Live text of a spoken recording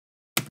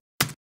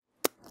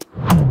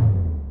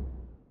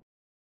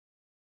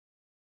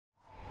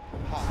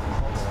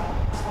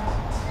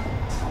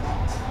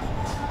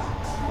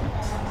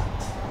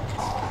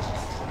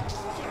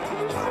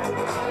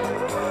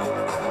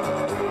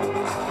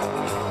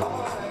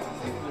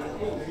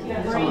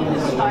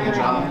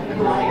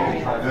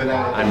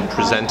I'm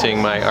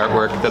presenting my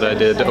artwork that I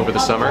did over the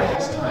summer.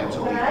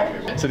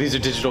 So these are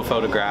digital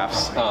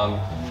photographs.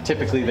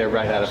 Typically they're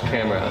right out of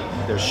camera.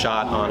 They're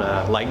shot on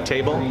a light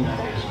table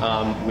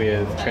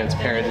with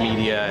transparent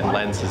media and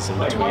lenses in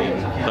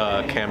between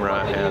the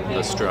camera and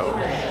the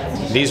strobe.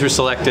 These were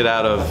selected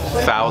out of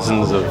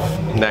thousands of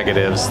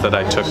negatives that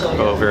I took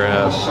over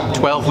a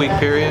 12-week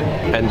period,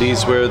 and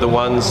these were the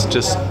ones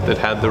just that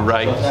had the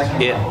right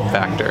it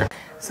factor.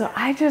 So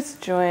I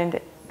just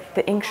joined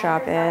the ink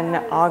shop in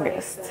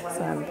August,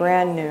 so I'm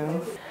brand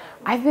new.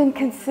 I've been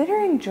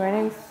considering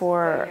joining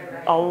for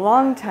a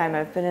long time.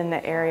 I've been in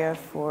the area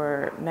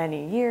for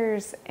many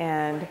years,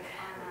 and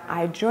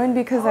I joined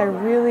because I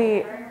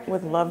really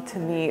would love to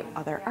meet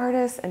other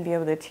artists and be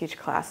able to teach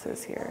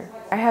classes here.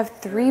 I have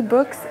 3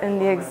 books in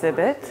the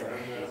exhibit,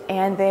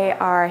 and they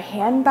are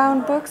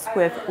hand-bound books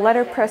with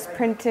letterpress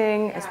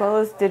printing as well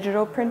as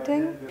digital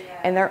printing,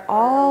 and they're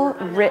all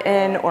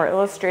written or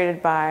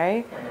illustrated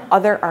by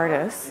other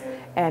artists,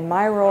 and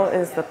my role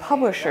is the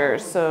publisher,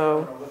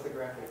 so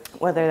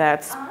whether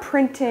that's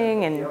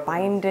printing and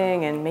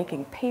binding and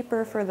making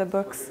paper for the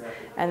books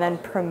and then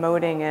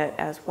promoting it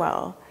as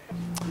well.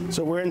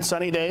 So we're in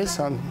Sunny Days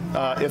on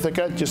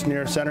Ithaca, just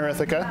near Center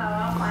Ithaca,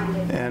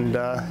 and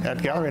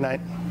at Gallery Night.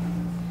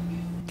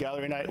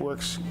 Gallery Night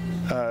works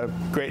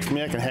great for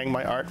me. I can hang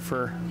my art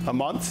for a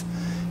month,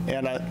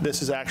 and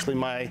this is actually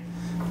one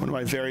of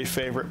my very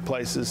favorite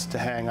places to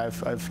hang.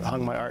 I've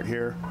hung my art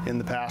here in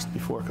the past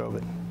before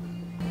COVID.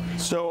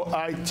 So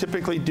I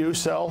typically do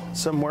sell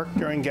some work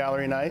during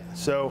Gallery Night.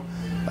 So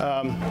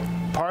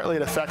partly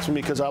it affects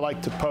me because I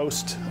like to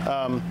post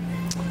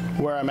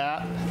where I'm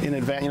at in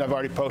advance. You know, I've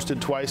already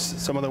posted twice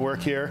some of the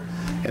work here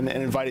and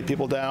invited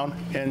people down.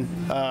 And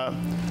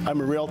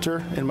I'm a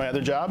realtor in my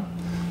other job.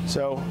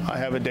 So I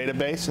have a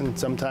database, and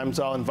sometimes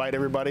I'll invite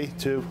everybody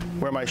to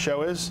where my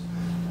show is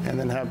and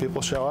then have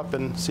people show up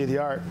and see the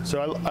art.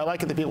 So I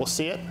like it that people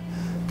see it,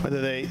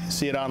 whether they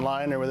see it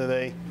online or whether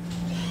they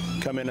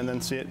come in and then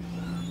see it